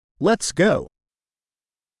Let's go.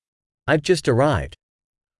 I've just arrived.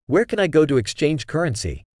 Where can I go to exchange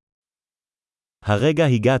currency? הרגע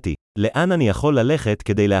הגעתי. לאן אני יכול ללכת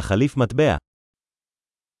כדי להחליף מטבע?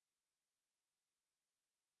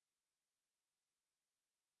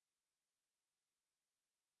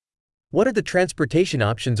 What are the transportation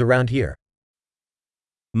options around here?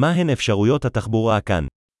 מה הן אפשרויות התחבורה כאן?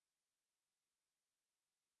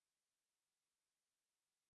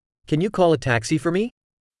 Can you call a taxi for me?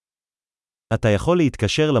 אתה יכול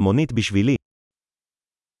להתקשר למונית בשבילי.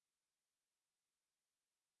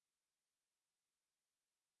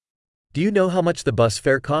 Do you know how much the bus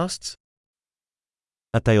fare costs?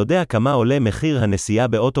 אתה יודע כמה עולה מחיר הנסיעה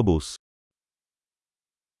באוטובוס?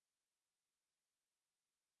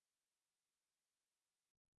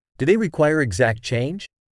 Do they require exact change?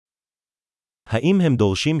 האם הם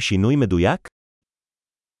דורשים שינוי מדויק?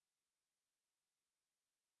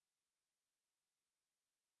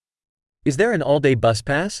 Is there an all-day bus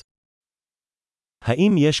pass?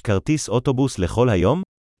 האם יש כרטיס אוטובוס לכל היום?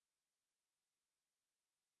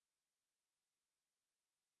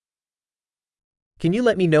 Can you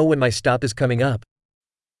let me know when my stop is coming up?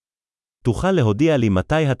 תוכל להודיע לי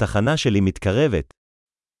מתי התחנה שלי מתקרבת.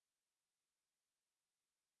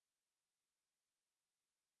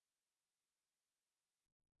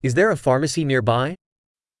 Is there a pharmacy nearby?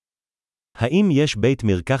 האם יש בית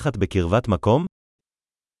מרקחת בקרבת מקום?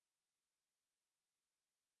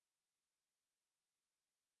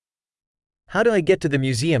 How do I get to the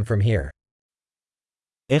museum from here?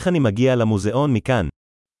 איך אני מגיע למוזיאון מכאן?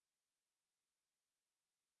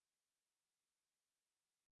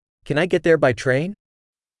 Can I get there by train?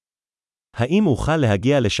 האם אוכל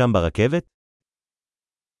להגיע לשם ברכבת?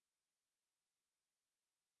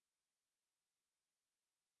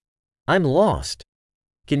 I'm lost.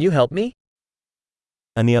 Can you help me?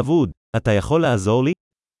 אני אבוד. אתה יכול לעזור לי?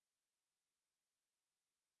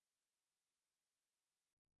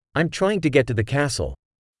 I'm trying to get to the castle.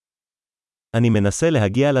 אני מנסה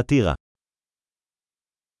להגיע לטירה.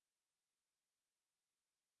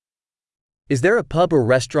 Is there a pub or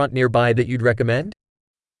restaurant nearby that you'd recommend?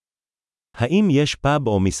 האם יש פאב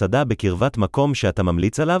או מסעדה בקרבת מקום שאתה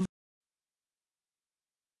ממליץ עליו?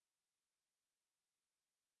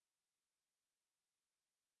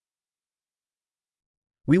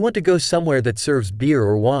 We want to go somewhere that serves beer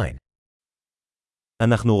or wine.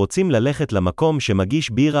 אנחנו רוצים ללכת למקום שמגיש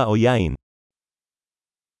בירה או יין.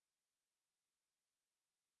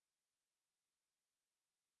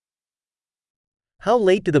 How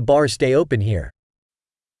late do the bars stay open here?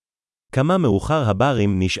 כמה מאוחר הברים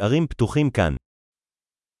נשארים פתוחים כאן?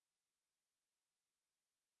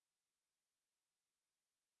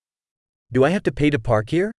 Do I have to pay to park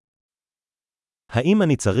here? האם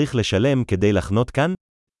אני צריך לשלם כדי לחנות כאן?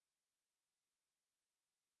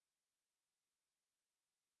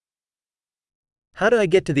 How do I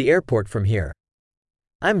get to the airport from here?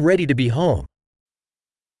 I'm ready to be home.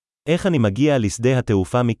 איך אני מגיע לשדה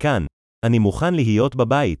התעופה מכאן? אני מוכן להיות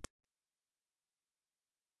בבית.